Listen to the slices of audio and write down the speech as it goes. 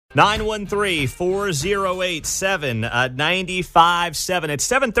913-408-7957. It's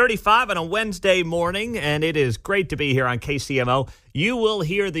 7:35 on a Wednesday morning, and it is great to be here on KCMO. You will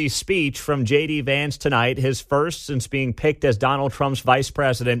hear the speech from J.D. Vance tonight, his first since being picked as Donald Trump's vice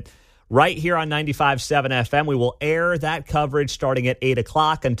president, right here on 95.7 FM. We will air that coverage starting at 8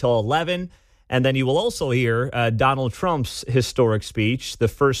 o'clock until 11, and then you will also hear Donald Trump's historic speech, the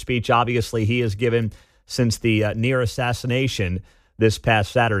first speech, obviously, he has given since the near assassination this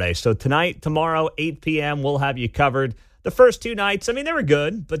past Saturday. So tonight, tomorrow, 8 p.m., we'll have you covered. The first two nights, I mean, they were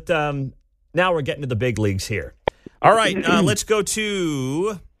good, but now we're getting to the big leagues here. All right, let's go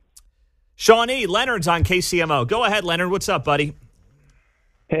to Shawnee. Leonard's on KCMO. Go ahead, Leonard. What's up, buddy?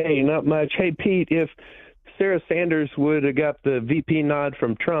 Hey, not much. Hey, Pete, if Sarah Sanders would have got the VP nod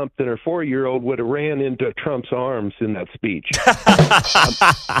from Trump, then her 4-year-old would have ran into Trump's arms in that speech.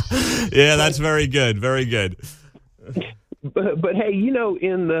 Yeah, that's very good. Very good. But hey, you know,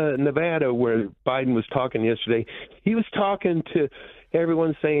 in Nevada where Biden was talking yesterday, he was talking to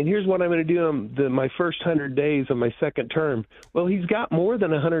everyone saying, here's what I'm going to do on my first 100 days of my second term. Well, he's got more than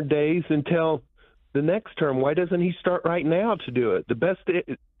 100 days until the next term. Why doesn't he start right now to do it? The best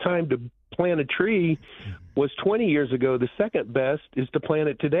time to plant a tree was 20 years ago. The second best is to plant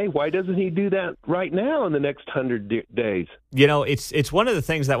it today. Why doesn't he do that right now in the next 100 days? You know, it's one of the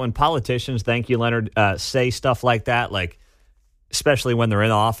things that when politicians, thank you, Leonard, say stuff like that, like, especially when they're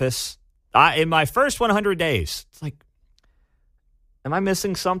in office. In my first 100 days, it's like, am I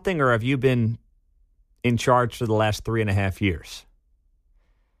missing something, or have you been in charge for the last 3.5 years?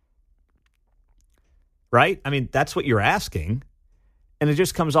 Right? I mean, that's what you're asking, and it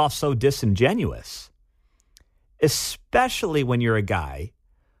just comes off so disingenuous, especially when you're a guy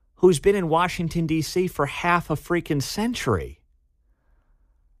who's been in Washington, D.C. for half a freaking century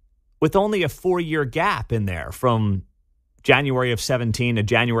with only a 4-year gap in there from January of 17 to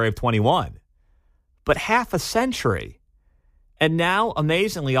January of 21, but half a century. And now,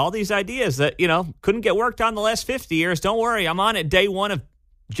 amazingly, all these ideas that, you know, couldn't get worked on the last 50 years, don't worry, I'm on it day one of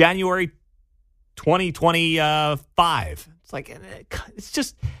January 2025. It's like, it's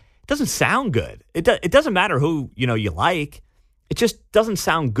just, it doesn't sound good. It doesn't matter who, you know, you like. It just doesn't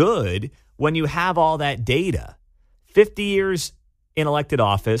sound good when you have all that data. 50 years in elected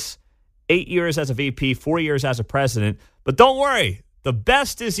office, 8 years as a VP, 4 years as a president. But don't worry, the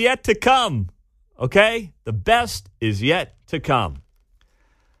best is yet to come, okay? The best is yet to come.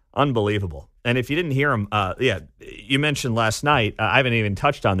 Unbelievable. And if you didn't hear him, you mentioned last night, I haven't even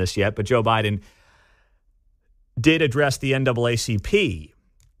touched on this yet, but Joe Biden did address the NAACP.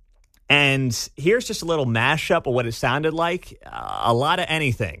 And here's just a little mashup of what it sounded like. A lot of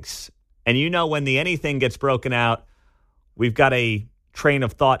anythings. And you know when the anything gets broken out, we've got a train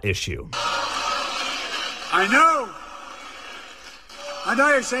of thought issue. I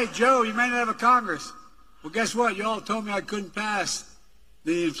know you say, Joe, you may not have a Congress. Well, guess what? You all told me I couldn't pass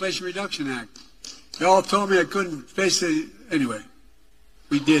the Inflation Reduction Act. You all told me I couldn't face it. Anyway,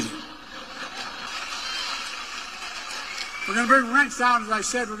 we did it. We're going to bring rents down, as I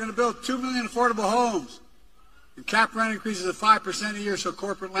said. We're going to build 2 million affordable homes and cap rent increases of 5% a year so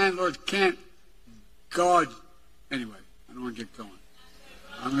corporate landlords can't gouge. Anyway, I don't want to get going.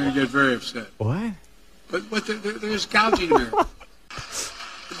 I'm going to get very upset. What? But there's gouging there.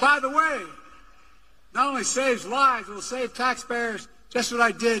 By the way, not only saves lives, it will save taxpayers. Just what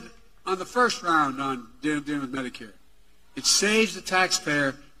I did on the first round on dealing with Medicare. It saves the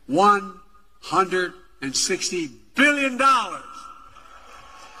taxpayer $160 billion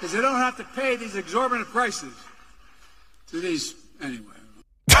because they don't have to pay these exorbitant prices to these anyway.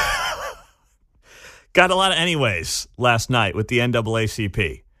 Got a lot of anyways last night with the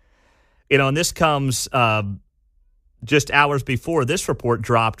NAACP. You know, and this comes just hours before this report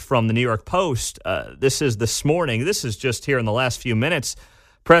dropped from the New York Post. This is this morning. This is just here in the last few minutes.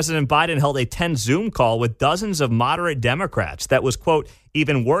 President Biden held a tense Zoom call with dozens of moderate Democrats that was, quote,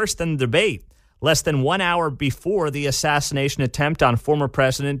 even worse than the debate, less than 1 hour before the assassination attempt on former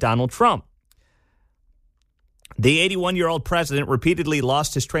President Donald Trump. The 81-year-old president repeatedly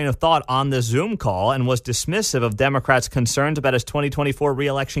lost his train of thought on the Zoom call and was dismissive of Democrats' concerns about his 2024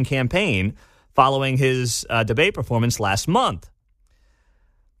 reelection campaign following his debate performance last month.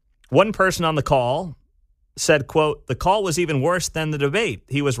 One person on the call said, quote, the call was even worse than the debate.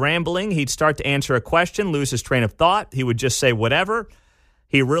 He was rambling. He'd start to answer a question, lose his train of thought. He would just say whatever.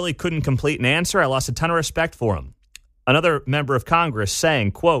 He really couldn't complete an answer. I lost a ton of respect for him. Another member of Congress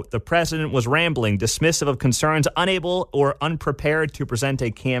saying, quote, the president was rambling, dismissive of concerns, unable or unprepared to present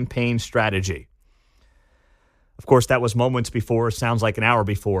a campaign strategy. Of course, that was moments before, sounds like an hour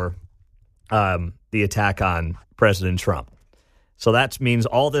before, the attack on President Trump. So that means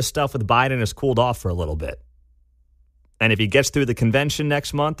all this stuff with Biden has cooled off for a little bit. And if he gets through the convention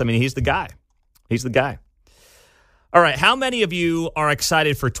next month, I mean, he's the guy. He's the guy. All right, how many of you are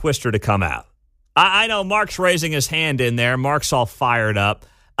excited for Twister to come out? I know Mark's raising his hand in there. Mark's all fired up.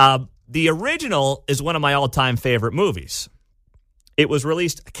 The original is one of my all-time favorite movies. It was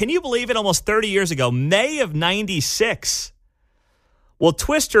released, can you believe it, almost 30 years ago, May of 96. Well,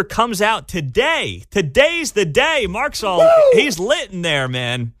 Twister comes out today. Today's the day. Mark's all, he's lit in there,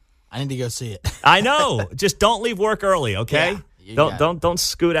 man. I need to go see it. I know. Just don't leave work early, okay? Yeah, don't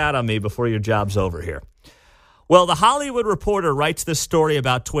scoot out on me before your job's over here. Well, The Hollywood Reporter writes this story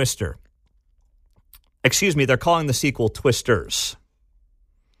about Twister. Excuse me, they're calling the sequel Twisters.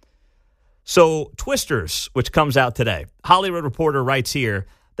 So Twisters, which comes out today, Hollywood Reporter writes here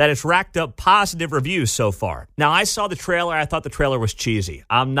that it's racked up positive reviews so far. Now, I saw the trailer. I thought the trailer was cheesy.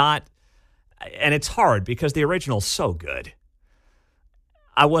 I'm not, and it's hard because the original's so good.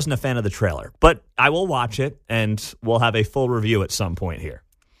 I wasn't a fan of the trailer, but I will watch it, and we'll have a full review at some point here.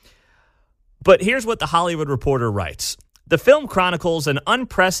 But here's what the Hollywood Reporter writes. The film chronicles an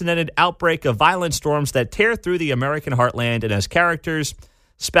unprecedented outbreak of violent storms that tear through the American heartland and has characters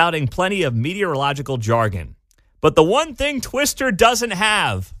spouting plenty of meteorological jargon. But the one thing Twister doesn't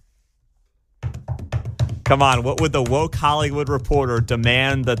have. Come on, what would the woke Hollywood Reporter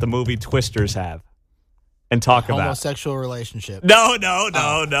demand that the movie Twisters have and talk about? Homosexual relationship. No,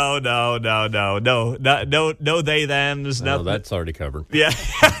 they, thems. No, that's already covered. Yeah.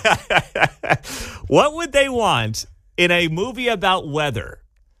 What would they want in a movie about weather?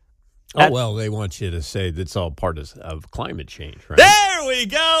 Well, they want you to say that's all part of climate change, right? There we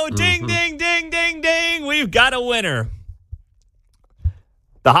go. Ding, ding, ding, ding, ding. We've got a winner.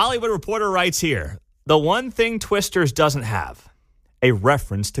 The Hollywood Reporter writes here, the one thing Twisters doesn't have, a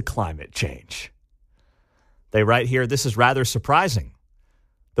reference to climate change. They write here, this is rather surprising.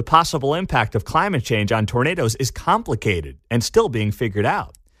 The possible impact of climate change on tornadoes is complicated and still being figured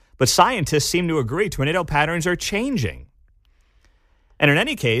out. But scientists seem to agree tornado patterns are changing. And in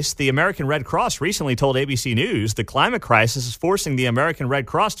any case, the American Red Cross recently told ABC News the climate crisis is forcing the American Red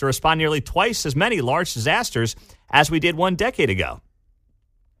Cross to respond nearly twice as many large disasters as we did 1 decade ago.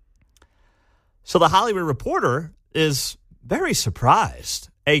 So the Hollywood Reporter is very surprised,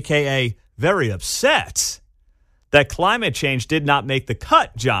 a.k.a. very upset, that climate change did not make the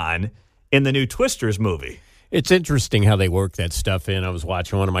cut, John, in the new Twisters movie. It's interesting how they work that stuff in. I was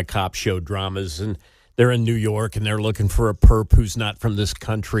watching one of my cop show dramas, and they're in New York, and they're looking for a perp who's not from this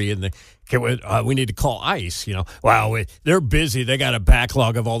country, and we need to call ICE. Wow, they're busy. They got a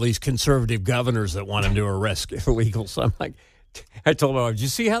backlog of all these conservative governors that want them to arrest illegals. So I'm like, I told them, did you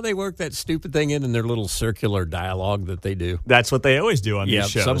see how they work that stupid thing in their little circular dialogue that they do? That's what they always do on these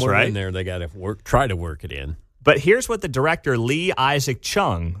shows, somewhere right? in there they got to try to work it in. But here's what the director Lee Isaac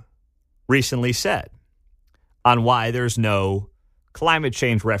Chung recently said on why there's no climate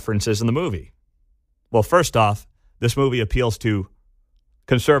change references in the movie. Well, first off, this movie appeals to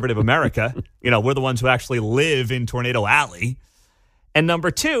conservative America. We're the ones who actually live in Tornado Alley. And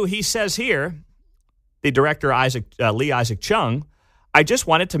number two, he says here, the director Lee Isaac Chung, I just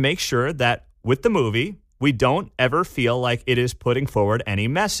wanted to make sure that with the movie, we don't ever feel like it is putting forward any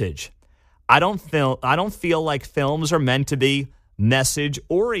message. I don't feel like films are meant to be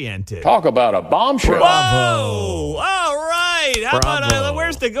message-oriented. Talk about a bombshell. Whoa! All right. How about,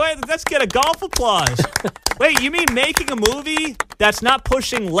 let's get a golf applause. Wait, you mean making a movie that's not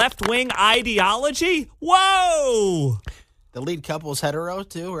pushing left-wing ideology? Whoa! The lead couple is hetero,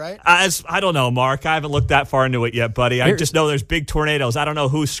 too, right? I don't know, Mark. I haven't looked that far into it yet, buddy. I just know there's big tornadoes. I don't know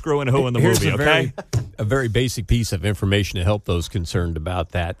who's screwing who in the movie, okay? A very basic piece of information to help those concerned about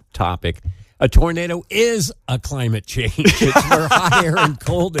that topic. A tornado is a climate change. It's where hot air and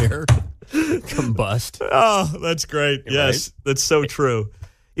cold air combust. Oh, that's great. Yes, right? That's so true.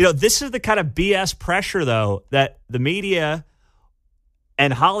 This is the kind of BS pressure, though, that the media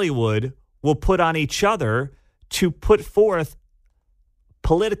and Hollywood will put on each other to put forth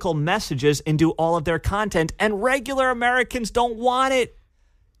political messages into all of their content, and regular Americans don't want it.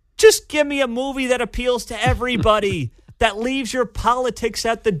 Just give me a movie that appeals to everybody, that leaves your politics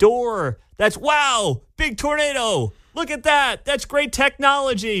at the door. That's, wow, big tornado. Look at that. That's great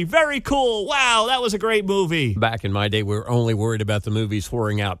technology. Very cool. Wow, that was a great movie. Back in my day, we were only worried about the movies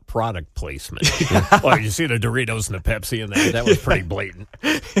whoring out product placement. Well, you see the Doritos and the Pepsi and that was pretty blatant.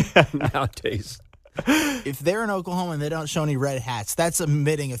 Nowadays. If they're in Oklahoma and they don't show any red hats, that's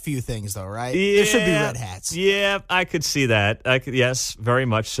omitting a few things, though, right? Yeah, there should be red hats. Yeah, I could see that. Yes, very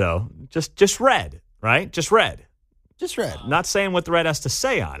much so. Just red, right? Just red. Just red. Not saying what the red has to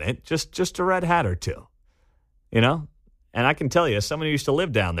say on it. Just a red hat or two. And I can tell you, as someone who used to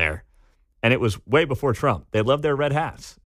live down there, and it was way before Trump, they loved their red hats.